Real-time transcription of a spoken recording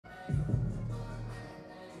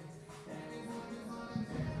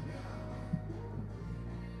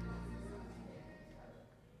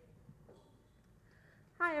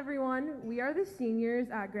everyone. We are the seniors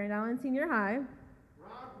at Grand Island Senior High.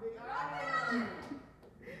 Rock the island!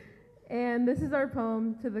 And this is our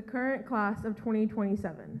poem to the current class of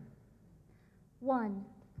 2027. 1.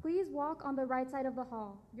 Please walk on the right side of the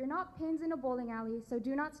hall. You're not pins in a bowling alley, so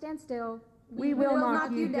do not stand still. We will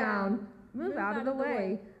knock you down. Move out of the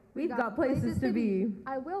way. We've got places to be.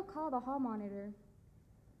 I will call the hall monitor.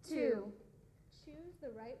 2. Choose the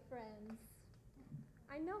right friends.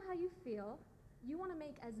 I know how you feel. You want to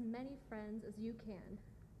make as many friends as you can.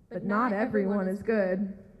 But not everyone is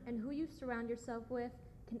good. And who you surround yourself with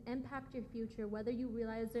can impact your future whether you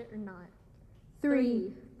realize it or not.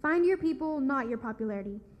 3. Find your people, not your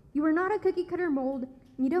popularity. You are not a cookie cutter mold,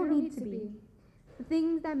 and you don't need to be. The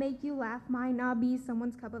things that make you laugh might not be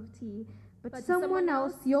someone's cup of tea, but someone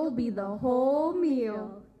else you'll be the whole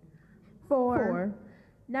meal. 4.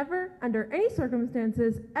 Never, under any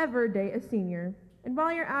circumstances, ever date a senior. And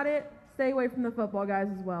while you're at it, stay away from the football guys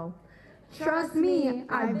as well. Trust me,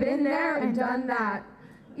 I've been there and done that.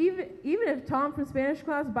 Even if Tom from Spanish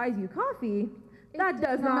class buys you coffee, that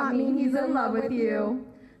does not mean he's in love with you.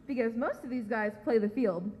 Because most of these guys play the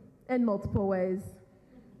field in multiple ways.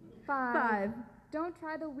 5. Don't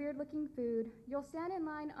try the weird-looking food. You'll stand in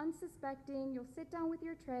line unsuspecting. You'll sit down with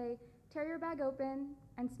your tray, tear your bag open,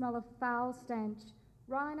 and smell a foul stench.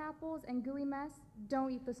 Rotten apples and gooey mess,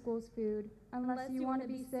 don't eat the school's food unless you want to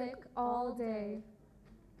be sick all day.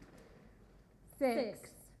 6.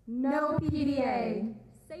 No PDA.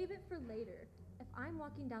 Save it for later. If I'm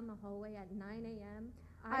walking down the hallway at 9 a.m.,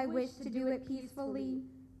 I wish to do it peacefully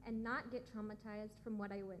and not get traumatized from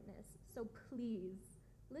what I witnessed. So please,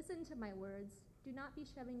 listen to my words. Do not be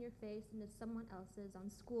shoving your face into someone else's on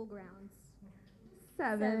school grounds.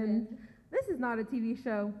 7. This is not a TV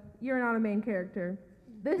show. You're not a main character.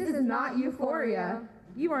 This is not Euphoria.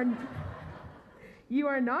 You are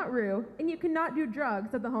not Rue, and you cannot do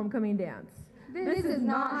drugs at the homecoming dance. This is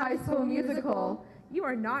not High School Musical. You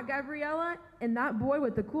are not Gabriella, and that boy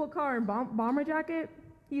with the cool car and bomber jacket,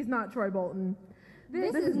 he's not Troy Bolton.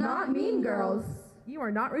 This is not Mean Girls. You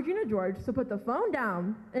are not Regina George, so put the phone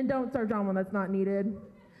down and don't start drama that's not needed.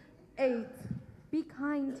 8. Be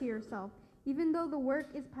kind to yourself, even though the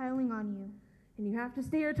work is piling on you. And you have to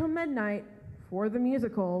stay here till midnight for the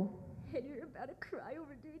musical. And you're about to cry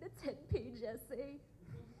over doing a 10-page essay.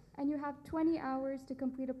 And you have 20 hours to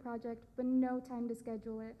complete a project, but no time to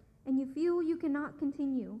schedule it. And you feel you cannot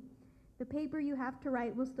continue. The paper you have to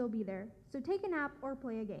write will still be there, so take a nap or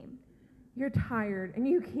play a game. You're tired, and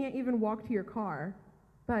you can't even walk to your car,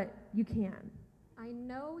 but you can. I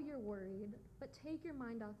know you're worried, but take your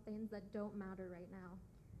mind off things that don't matter right now.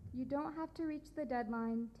 You don't have to reach the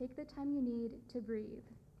deadline. Take the time you need to breathe.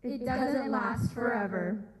 It doesn't last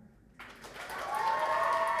forever.